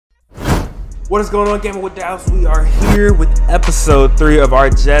What is going on, Gaming with Dallas? We are here with episode 3 of our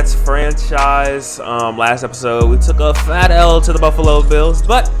Jets franchise. Last episode, we took a fat L to the Buffalo Bills,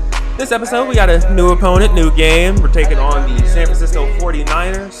 but this episode, we got a new opponent, new game. We're taking on the San Francisco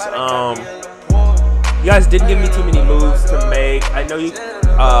 49ers. You guys didn't give me too many moves to make. I know you.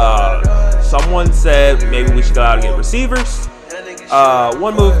 Someone said maybe we should go out and get receivers.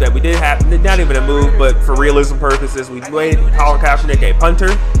 One move that we did have, not even a move, but for realism purposes, we made Colin Kaepernick a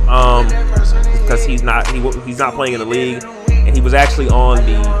punter, because he's not playing in the league, and he was actually on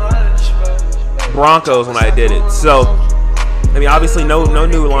the Broncos when I did it. So, I mean, obviously no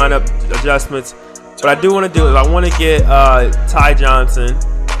new lineup adjustments. What I do want to do is I want to get Ty Johnson.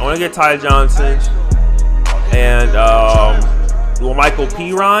 I want to get Ty Johnson and Michael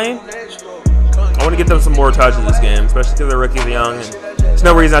P. Ryan. I want to get them some more touches this game, especially because they're rookies and young. And there's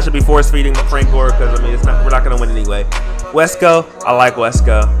no reason I should be force-feeding Frank Gore because, I mean, we're not going to win anyway. Wesco, I like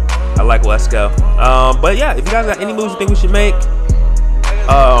Wesco. I like Wesco. But, yeah, if you guys got any moves you think we should make,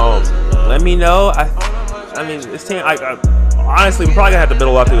 let me know. I mean, this team, honestly, we're probably going to have to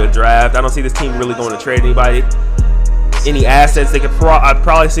build up through a draft. I don't see this team really going to trade anybody. Any assets, I'd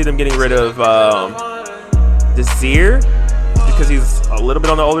probably see them getting rid of Desir, because he's a little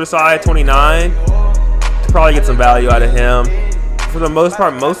bit on the older side, 29. Probably get some value out of him. For the most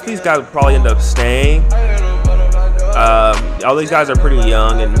part, most of these guys will probably end up staying. All these guys are pretty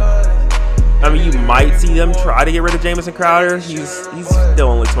young, and I mean, you might see them try to get rid of Jamison Crowder. He's still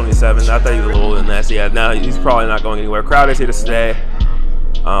only 27. I thought he was a little older than that. So yeah, no, he's probably not going anywhere. Crowder's here to stay.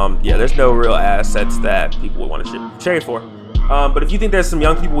 Yeah, there's no real assets that people would want to trade for. But if you think there's some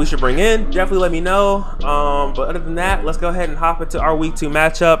young people we should bring in, definitely let me know. But other than that, let's go ahead and hop into our Week 2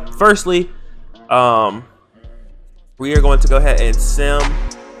 matchup. Firstly, we are going to go ahead and sim.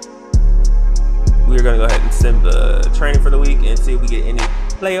 We are going to go ahead and sim the training for the week and see if we get any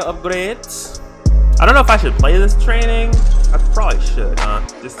player upgrades. I don't know if I should play this training. I probably should, huh?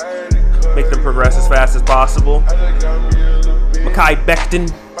 Just make them progress as fast as possible. Mekhi Becton,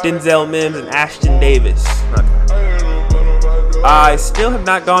 Denzel Mims, and Ashton Davis. Okay. I still have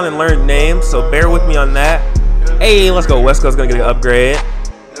not gone and learned names, so bear with me on that. Hey, let's go. Wesco's going to get an upgrade.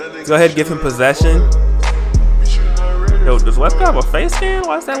 Go ahead and give him possession. Yo, does Wesco have a face scan?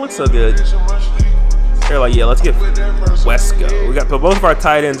 Why does that look so good? They're like, yeah, let's get Wesco. We got both of our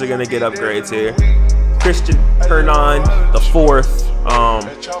tight ends are gonna get upgrades here. Christian Hernon, the 4th.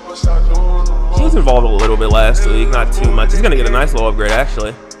 He was involved a little bit last week, not too much. He's gonna get a nice little upgrade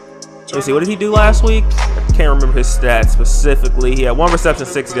actually. Let me see, what did he do last week? I can't remember his stats specifically. He had 1 reception,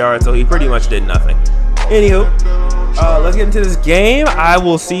 6 yards, so he pretty much did nothing. Anywho, let's get into this game. I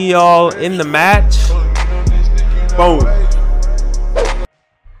will see y'all in the match. Boom.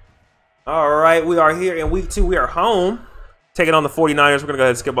 All right, we are here in Week 2. We are home, taking on the 49ers. We're gonna go ahead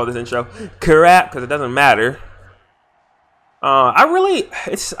and skip all this intro crap because it doesn't matter. I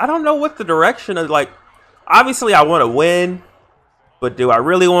don't know what the direction of, like, obviously I want to win, but do I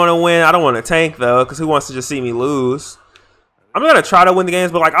really want to win? I don't want to tank though, because who wants to just see me lose? I'm gonna try to win the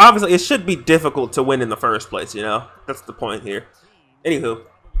games, but like obviously it should be difficult to win in the first place. You know, that's the point here. Anywho.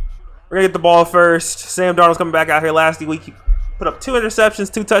 We're going to get the ball first. Sam Darnold's coming back out here last week. He put up 2 interceptions,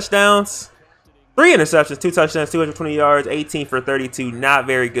 2 touchdowns. 3 interceptions, 2 touchdowns, 220 yards, 18 for 32. Not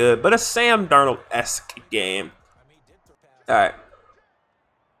very good, but a Sam Darnold-esque game. All right.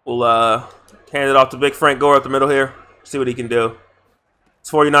 We'll hand it off to big Frank Gore up the middle here. See what he can do.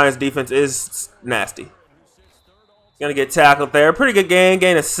 This 49ers defense is nasty. He's going to get tackled there. Pretty good game.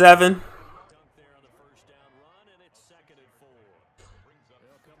 Gain of 7.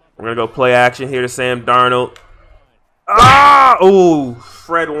 We're going to go play action here to Sam Darnold. Oh,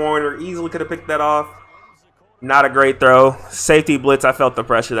 Fred Warner easily could have picked that off. Not a great throw. Safety blitz, I felt the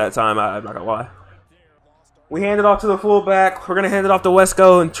pressure that time. I'm not going to lie. We hand it off to the fullback. We're going to hand it off to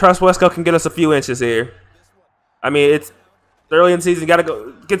Wesco and trust Wesco can get us a few inches here. I mean, it's early in the season. You got to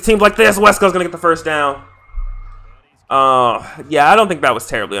go get teams like this. Wesco's going to get the first down. Yeah, I don't think that was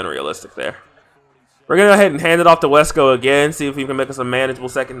terribly unrealistic there. We're going to go ahead and hand it off to Wesco again, see if we can make us a manageable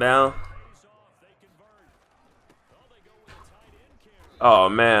second down. Oh,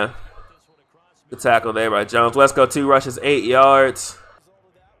 man. Good tackle there by Jones. Wesco 2 rushes, 8 yards.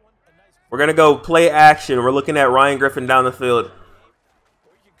 We're going to go play action. We're looking at Ryan Griffin down the field.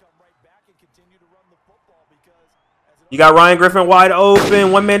 You got Ryan Griffin wide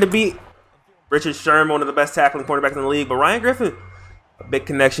open, 1 man to beat. Richard Sherman, one of the best tackling cornerbacks in the league. But Ryan Griffin, a big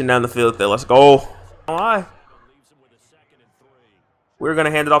connection down the field there. Let's go. Why? We're going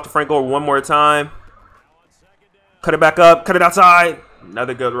to hand it off to Frank Gore one more time. Cut it back up. Cut it outside.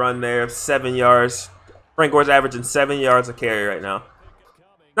 Another good run there. 7 yards. Frank Gore's averaging 7 yards a carry right now.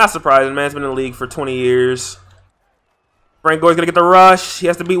 Not surprising, man. He's been in the league for 20 years. Frank Gore's going to get the rush. He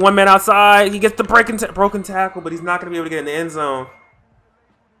has to beat one man outside. He gets the broken tackle, but he's not going to be able to get in the end zone.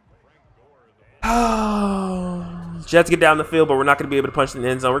 Oh, Jets get down the field, but we're not going to be able to punch in the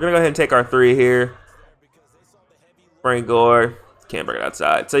end zone. We're going to go ahead and take our 3 here. Frank Gore can't bring it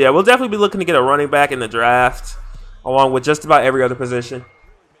outside. So, yeah, we'll definitely be looking to get a running back in the draft, along with just about every other position.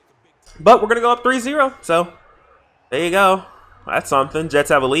 But we're going to go up 3-0. So, there you go. That's something. Jets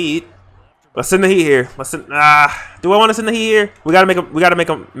have a lead. Let's send the heat here. Let's send, do I want to send the heat here? We gotta make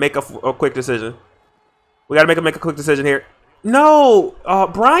a quick decision. We gotta make a quick decision here. No,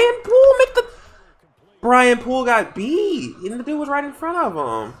 Brian Poole got beat, and the dude was right in front of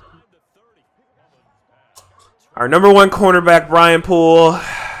him. Our #1 cornerback, Brian Poole,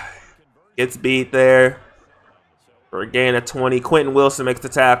 gets beat there for a gain of 20. Quentin Wilson makes the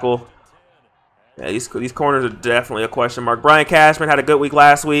tackle. Yeah, these corners are definitely a question mark. Brian Cashman had a good week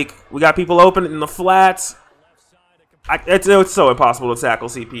last week. We got people open in the flats. It's so impossible to tackle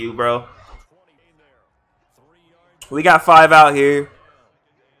CPU, bro. We got 5 out here.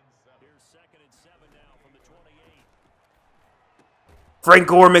 Frank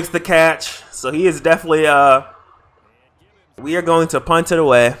Gore makes the catch. So he is definitely, we are going to punt it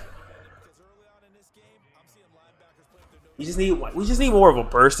away. We just need more of a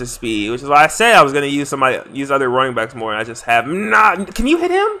burst of speed, which is why I said I was going to use other running backs more, and I just have not. Can you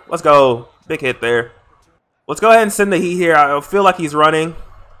hit him? Let's go. Big hit there. Let's go ahead and send the heat here. I feel like he's running.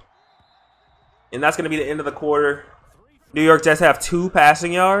 And that's going to be the end of the quarter. New York Jets have 2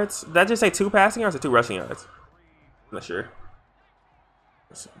 passing yards. Did I just say 2 passing yards or 2 rushing yards? I'm not sure.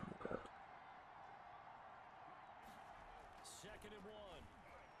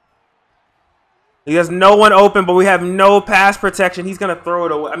 He has no one open, but we have no pass protection. He's going to throw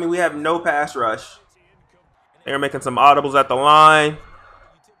it away. I mean, we have no pass rush. They're making some audibles at the line.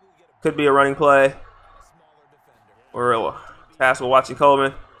 Could be a running play. Or a pass with watching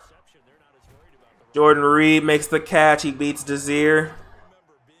Coleman. Jordan Reed makes the catch. He beats Desir.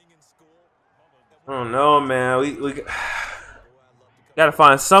 Oh, no, man. We got to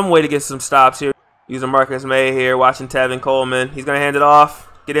find some way to get some stops here. Using Marcus May here, watching Tevin Coleman. He's going to hand it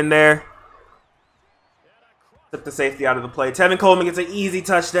off. Get in there. Took the safety out of the play. Tevin Coleman gets an easy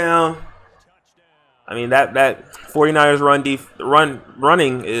touchdown. I mean, that 49ers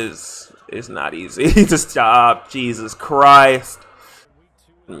running is not easy. Just job. Jesus Christ.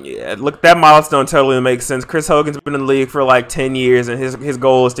 Yeah, look, that milestone totally makes sense. Chris Hogan's been in the league for like 10 years, and his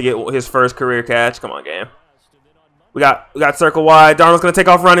goal is to get his first career catch. Come on, game. We got circle wide. Darnold's gonna take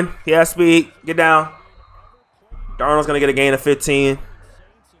off running. He has speed. Get down. Darnold's gonna get a gain of 15.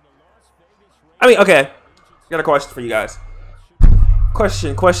 I mean, okay. Got a question for you guys.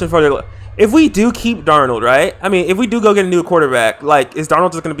 Question for the. If we do keep Darnold, right? I mean, if we do go get a new quarterback, like, is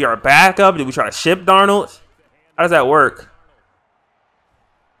Darnold just going to be our backup? Do we try to ship Darnold? How does that work?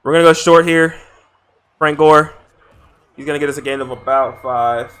 We're going to go short here. Frank Gore. He's going to get us a gain of about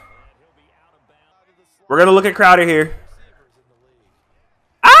 5. We're going to look at Crowder here.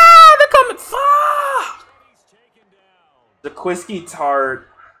 Ah, they're coming. Fuck! Jaquiski Tart.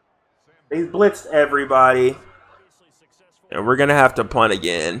 They blitzed everybody. And we're going to have to punt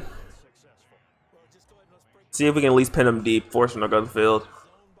again. See if we can at least pin them deep. Force them to go to the field.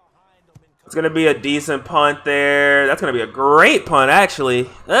 It's going to be a decent punt there. That's going to be a great punt, actually.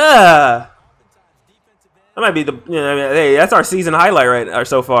 That might be the... You know, I mean, hey, that's our season highlight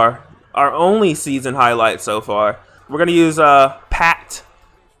so far. Our only season highlight so far. We're going to use Pat.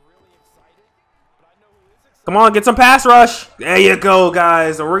 Come on, get some pass rush. There you go,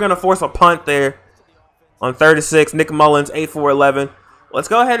 guys. And we're going to force a punt there on 36. Nick Mullins, 8-4-11. Let's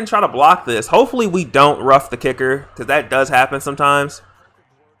go ahead and try to block this. Hopefully we don't rough the kicker, because that does happen sometimes.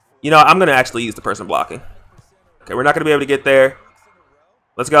 You know, I'm going to actually use the person blocking. Okay, we're not going to be able to get there.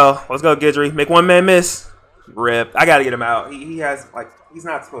 Let's go. Let's go, Guidry. Make one man miss. Rip. I got to get him out. He has, like, he's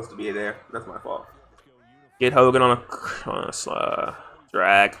not supposed to be there. That's my fault. Get Hogan on a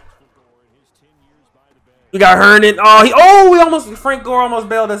drag. We got Herndon. Frank Gore almost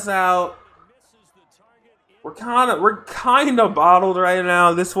bailed us out. We're kind of bottled right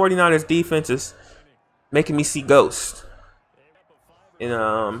now. This 49ers defense is making me see ghosts in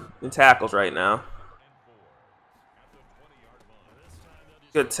tackles right now.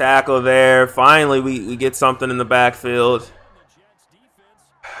 Good tackle there. Finally, we get something in the backfield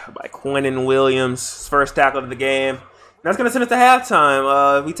by Quinnen Williams. First tackle of the game. That's going to send us to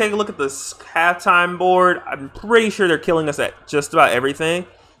halftime. If we take a look at this halftime board, I'm pretty sure they're killing us at just about everything.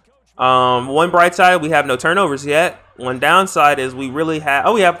 One bright side, we have no turnovers yet. One downside is we really have...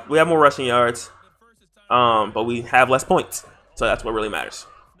 Oh, we have more rushing yards. But we have less points. So that's what really matters.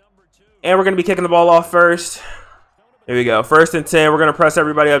 And we're going to be kicking the ball off first. Here we go. 1st and 10. We're going to press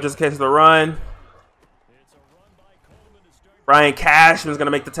everybody up just in case of the run. Brian Cashman's going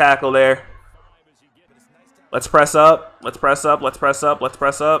to make the tackle there. Let's press up. Let's press up. Let's press up. Let's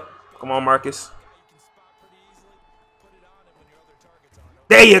press up. Come on, Marcus.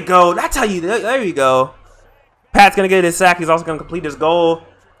 There you go. That's how you do it. There you go. Pat's going to get his sack. He's also going to complete his goal.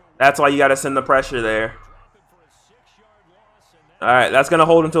 That's why you got to send the pressure there. All right, that's going to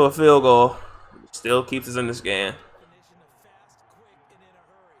hold him to a field goal. Still keeps us in this game.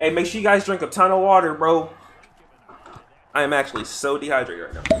 Hey, make sure you guys drink a ton of water, bro. I am actually so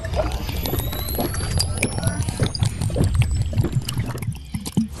dehydrated right now.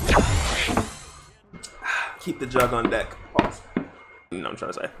 Keep the jug on deck. Pause. You know what I'm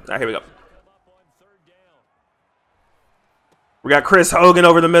trying to say. All right, here we go. We got Chris Hogan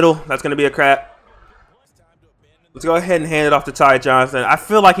over the middle. That's going to be a crap. Let's go ahead and hand it off to Ty Johnson. I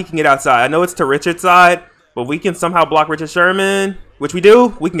feel like he can get outside. I know it's to Richard's side, but we can somehow block Richard Sherman, which we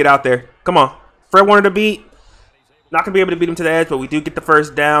do. We can get out there. Come on. Fred wanted to beat. Not going to be able to beat him to the edge, but we do get the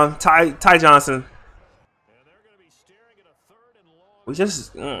first down. Ty Johnson. We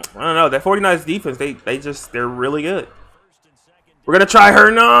just, I don't know. That 49ers defense, they're really good. We're going to try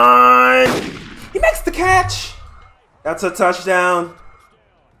Hernan. He makes the catch. That's a touchdown.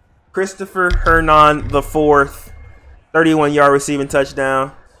 Christopher Hernan the 4th. 31-yard receiving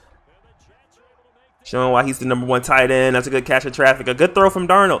touchdown. Showing why he's the #1 tight end. That's a good catch of traffic. A good throw from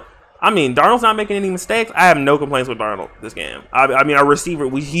Darnold. I mean, Darnold's not making any mistakes. I have no complaints with Darnold this game. I mean, our receiver,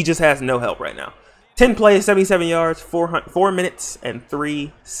 he just has no help right now. 10 plays, 77 yards, 4 minutes, and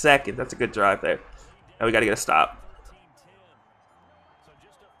 3 seconds. That's a good drive there. Now we got to get a stop.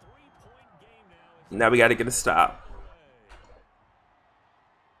 Now we got to get a stop.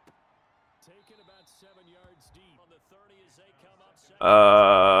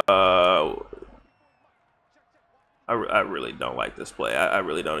 I really don't like this play. I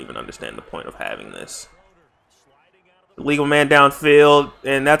really don't even understand the point of having this. Legal man downfield,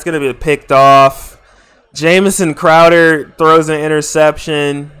 and that's going to be picked off. Jamison Crowder throws an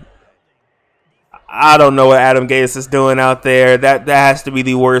interception. I don't know what Adam Gase is doing out there. That has to be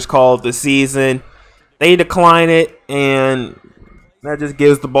the worst call of the season. They decline it, and that just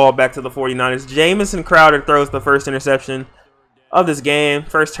gives the ball back to the 49ers. Jamison Crowder throws the first interception of this game.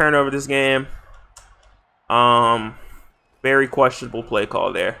 First turnover of this game. Very questionable play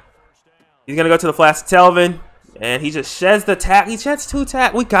call there. He's going to go to the flats to Telvin, and he just sheds the tackle. He sheds 2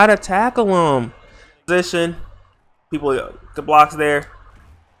 tackles. We got to tackle him. Position. People, the blocks there.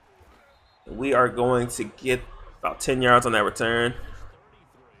 We are going to get about 10 yards on that return.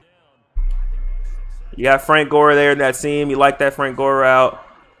 You got Frank Gore there in that seam. You like that Frank Gore route.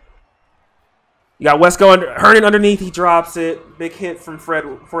 You got Wesco Hernan underneath. He drops it. Big hit from Fred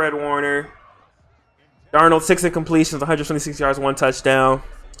Warner. Darnold, 6 incompletions, 126 yards, 1 touchdown.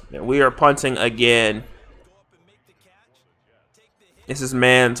 And we are punting again. This is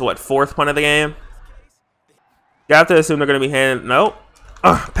man's, what, 4th punt of the game? You have to assume they're going to be handing. Nope.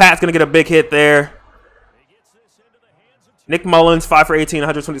 Pat's going to get a big hit there. Nick Mullins, 5 for 18,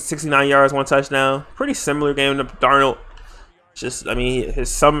 169 yards, 1 touchdown. Pretty similar game to Darnold. Just, I mean,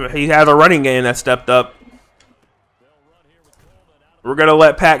 he has a running game that stepped up. We're going to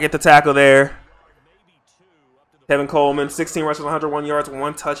let Pat get the tackle there. Kevin Coleman, 16 rushes, 101 yards,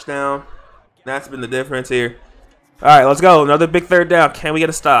 1 touchdown. That's been the difference here. All right, let's go. Another big 3rd down. Can we get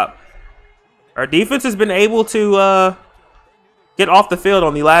a stop? Our defense has been able to get off the field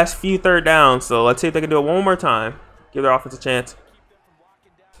on the last few 3rd downs. So let's see if they can do it one more time. Give their offense a chance.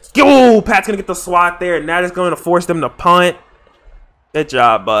 Yo, Pat's going to get the swat there, and that is going to force them to punt. Good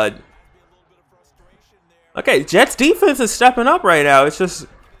job, bud. Okay, Jets defense is stepping up right now. It's just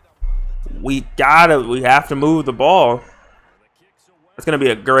we have to move the ball. It's going to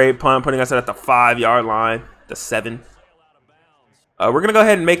be a great punt, putting us at the 5-yard line, the 7. We're going to go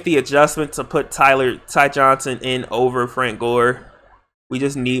ahead and make the adjustment to put Ty Johnson in over Frank Gore. We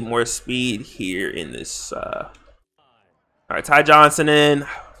just need more speed here in this. All right, Ty Johnson in.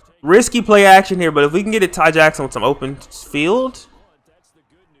 Risky play action here, but if we can get it Ty Jackson with some open field.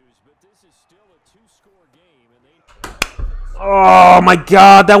 Oh, my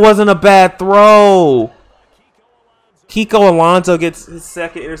God. That wasn't a bad throw. Kiko Alonso gets his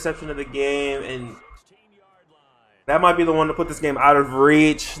 2nd interception of the game, and that might be the one to put this game out of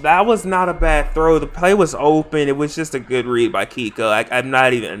reach. That was not a bad throw. The play was open. It was just a good read by Kiko. I'm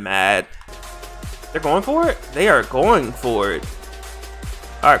not even mad. They're going for it? They are going for it.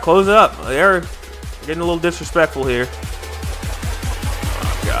 All right, close it up. They're getting a little disrespectful here.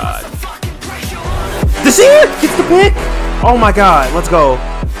 Oh, God. Did you see it? Gets the pick? Oh, my God. Let's go.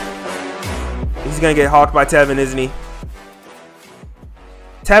 He's gonna get hawked by Tevin, isn't he?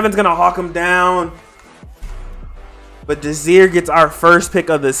 Tevin's gonna hawk him down. But Desir gets our first pick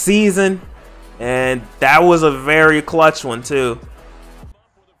of the season. And that was a very clutch one too.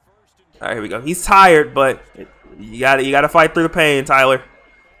 All right, here we go. He's tired, but you gotta fight through the pain, Tyler.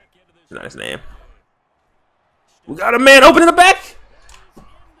 That's not his name. We got a man open in the back.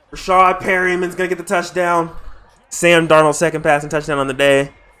 Rashad Perryman's gonna get the touchdown. Sam Darnold second passing touchdown on the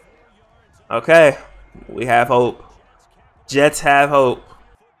day. Okay, we have hope. Jets have hope.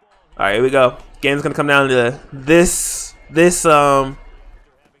 All right, here we go. Game's gonna come down to this one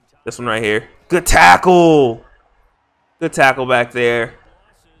right here. Good tackle. Good tackle back there.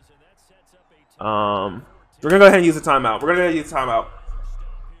 We're gonna go ahead and use the timeout. We're gonna go ahead and use the timeout.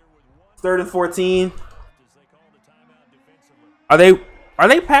 3rd and 14. Are they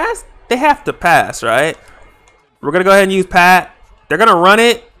pass? They have to pass, right? We're gonna go ahead and use Pat. They're gonna run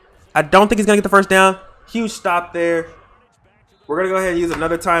it. I don't think he's gonna get the first down. Huge stop there. We're gonna go ahead and use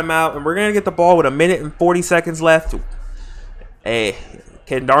another timeout, and we're gonna get the ball with 1 minute and 40 seconds left. Hey,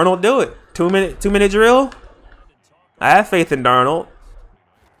 can Darnold do it? 2 minute drill. I have faith in Darnold.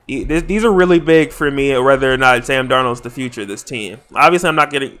 These are really big for me, whether or not Sam Darnold's the future of this team. Obviously, I'm not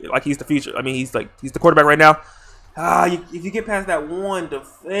getting like he's the future. I mean, he's the quarterback right now. If you get past that one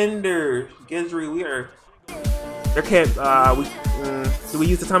defender, Gidry, we are. There can't. Do we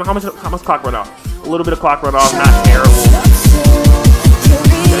use the time? How much clock run off? A little bit of clock run off. Not terrible.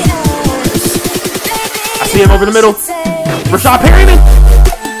 I see him over the middle. Rashad Perryman.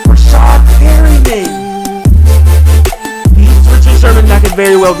 Rashad Perryman. Richard Sherman. That could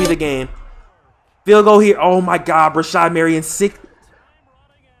very well be the game. Field goal here. Oh my God, Rashad Marion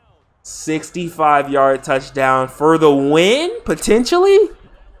 65-yard touchdown for the win, potentially.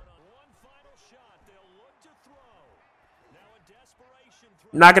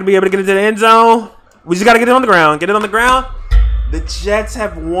 Not going to be able to get into the end zone. We just got to get it on the ground. Get it on the ground. The Jets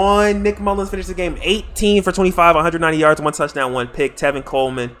have won. Nick Mullins finished the game 18 for 25, 190 yards, 1 touchdown, 1 pick. Tevin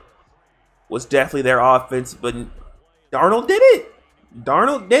Coleman was definitely their offense, but Darnold did it.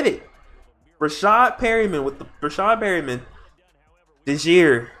 Darnold did it. Rashad Perryman with the Rashad Perryman.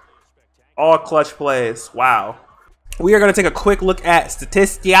 Desir. All clutch plays. Wow. We are going to take a quick look at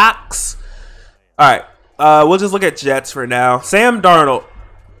statistics. All right. We'll just look at Jets for now. Sam Darnold.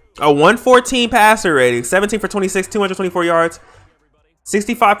 A 114 passer rating. 17 for 26, 224 yards.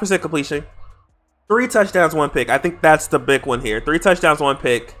 65% completion. 3 touchdowns, 1 pick. I think that's the big one here. 3 touchdowns, 1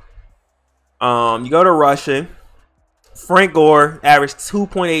 pick. You go to rushing. Frank Gore averaged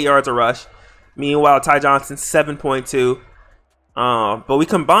 2.8 yards a rush. Meanwhile, Ty Johnson, 7.2. But we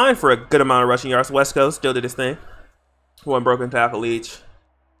combined for a good amount of rushing yards. West Coast still did his thing. 1 broken tackle each.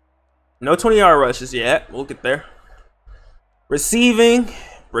 No 20-yard rushes yet. We'll get there. Receiving,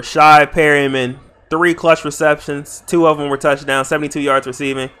 Rashad Perryman, 3 clutch receptions. 2 of them were touchdowns, 72 yards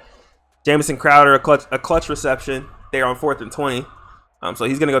receiving. Jamison Crowder, a clutch reception. They're on 4th and 20. So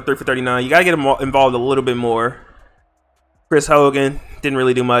he's going to go 3 for 39. You got to get him involved a little bit more. Chris Hogan didn't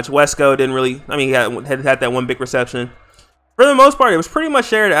really do much. Wesco didn't really, I mean, he had that 1 big reception. For the most part, it was pretty much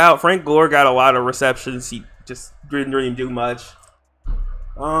shared out. Frank Gore got a lot of receptions. He just didn't really do much.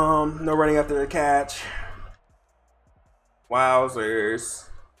 No running after the catch. Wowzers.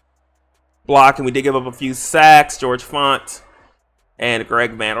 Blocking, we did give up a few sacks. George Font and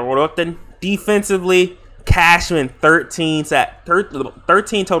Greg Van Roten. Defensively, Cashman, 13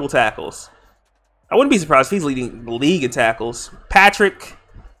 total tackles. I wouldn't be surprised if he's leading the league in tackles. Patrick,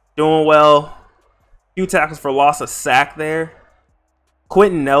 doing well. Few tackles for loss, a sack there.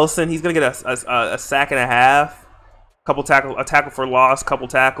 Quentin Nelson, he's gonna get a sack and a half. A tackle for loss, couple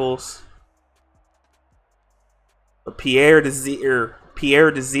tackles. Pierre Desir,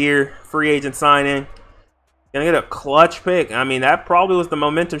 free agent signing. Gonna get a clutch pick. I mean, that probably was the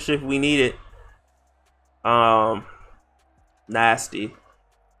momentum shift we needed. Nasty.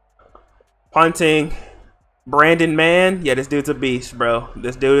 Punting, Brandon Mann. Yeah, this dude's a beast, bro.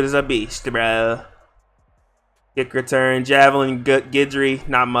 This dude is a beast, bro. Kick return, javelin, Gidry,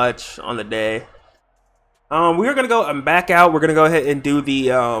 not much on the day. We are gonna go back out. We're gonna go ahead and do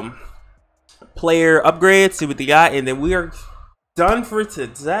the player upgrade, see what they got, and then we are done for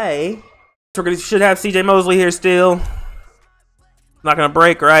today. So should have CJ Mosley here still. Not gonna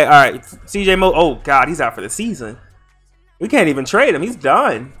break, right? All right, CJ Mosley. Oh God, he's out for the season. We can't even trade him. He's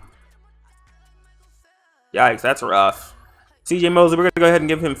done. Yikes, that's rough. CJ Mosley, we're gonna go ahead and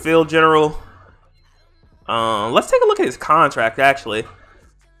give him field general. Let's take a look at his contract actually,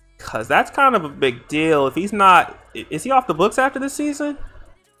 because that's kind of a big deal. If he's not, is he off the books after this season?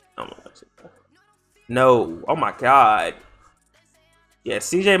 No. Oh my God. Yeah,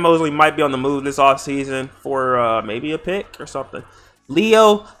 CJ Mosley might be on the move this offseason for maybe a pick or something.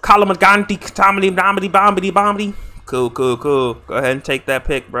 Leo Kalamaganti Tomedy Bombity. Cool. Go ahead and take that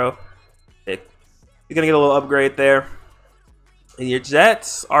pick, bro. You're gonna get a little upgrade there. And your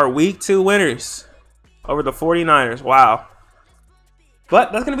Jets are week 2 winners over the 49ers. Wow.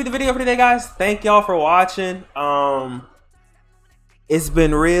 But that's gonna be the video for today, guys. Thank y'all for watching. It's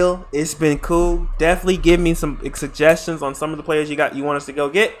been real. It's been cool. Definitely give me some suggestions on some of the players you want us to go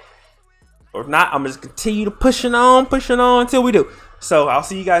get. Or if not, I'm just continue to pushing on until we do. So I'll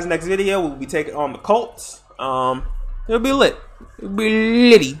see you guys next video. We'll be taking on the Colts. It'll be lit. It'll be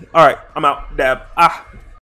litty. All right, I'm out. Dab.